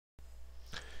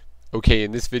Okay,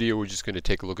 in this video we're just going to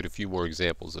take a look at a few more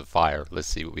examples of fire. Let's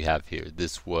see what we have here.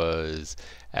 This was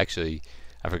actually,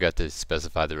 I forgot to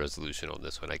specify the resolution on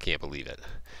this one. I can't believe it.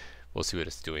 We'll see what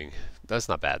it's doing. That's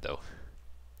not bad though.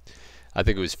 I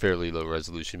think it was fairly low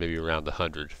resolution, maybe around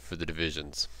 100 for the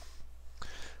divisions.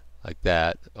 Like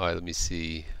that. Alright, let me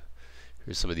see.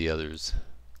 Here's some of the others.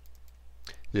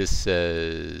 This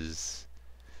says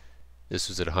this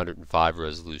was at 105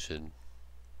 resolution.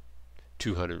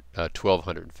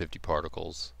 1250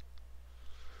 particles.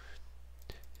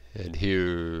 And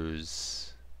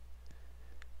here's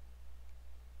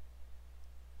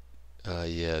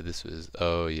yeah, this was,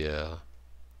 oh yeah,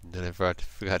 and then I forgot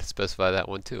to specify that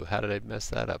one too. How did I mess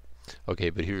that up? Okay,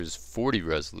 but here's 40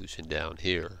 resolution down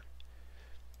here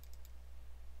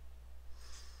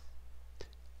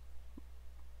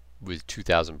with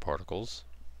 2000 particles,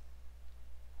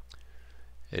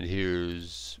 and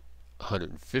here's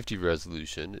 150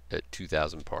 resolution at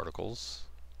 2000 particles.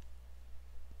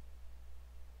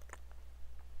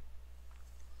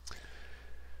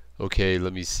 Okay,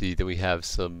 let me see. Then we have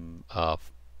some,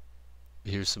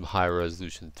 here's some high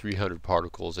resolution, 300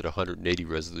 particles at 180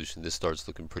 resolution. This starts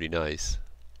looking pretty nice.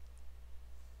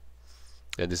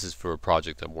 And this is for a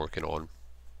project I'm working on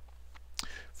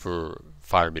for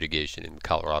fire mitigation in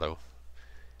Colorado.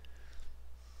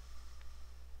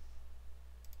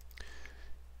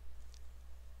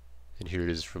 And here it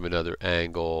is from another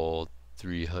angle,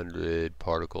 300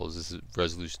 particles. This is,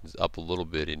 resolution is up a little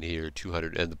bit in here,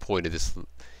 200. And the point of this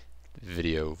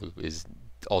video is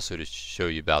also to show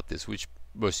you about this, which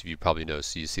most of you probably know.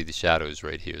 So you see the shadows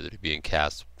right here that are being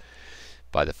cast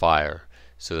by the fire.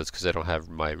 So that's because I don't have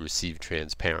my receive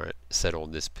transparent set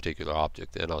on this particular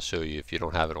object. And I'll show you, if you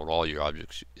don't have it on all your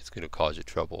objects, it's going to cause you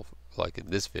trouble. Like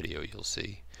in this video you'll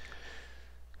see.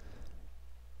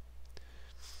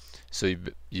 So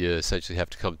you essentially have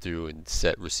to come through and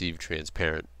set receive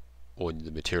transparent on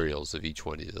the materials of each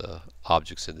one of the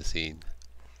objects in the scene.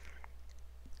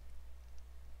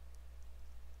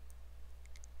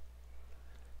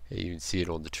 You can see it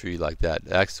on the tree like that.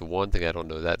 That's the one thing I don't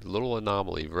know. That little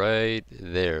anomaly right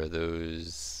there,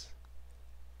 those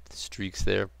streaks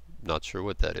there, not sure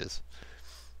what that is.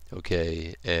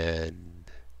 Okay, and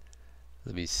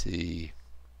let me see.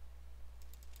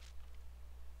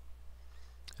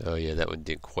 Oh yeah, that one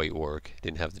didn't quite work.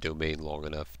 Didn't have the domain long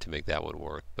enough to make that one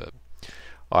work. But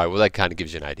alright, well that kind of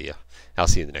gives you an idea. I'll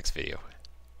see you in the next video.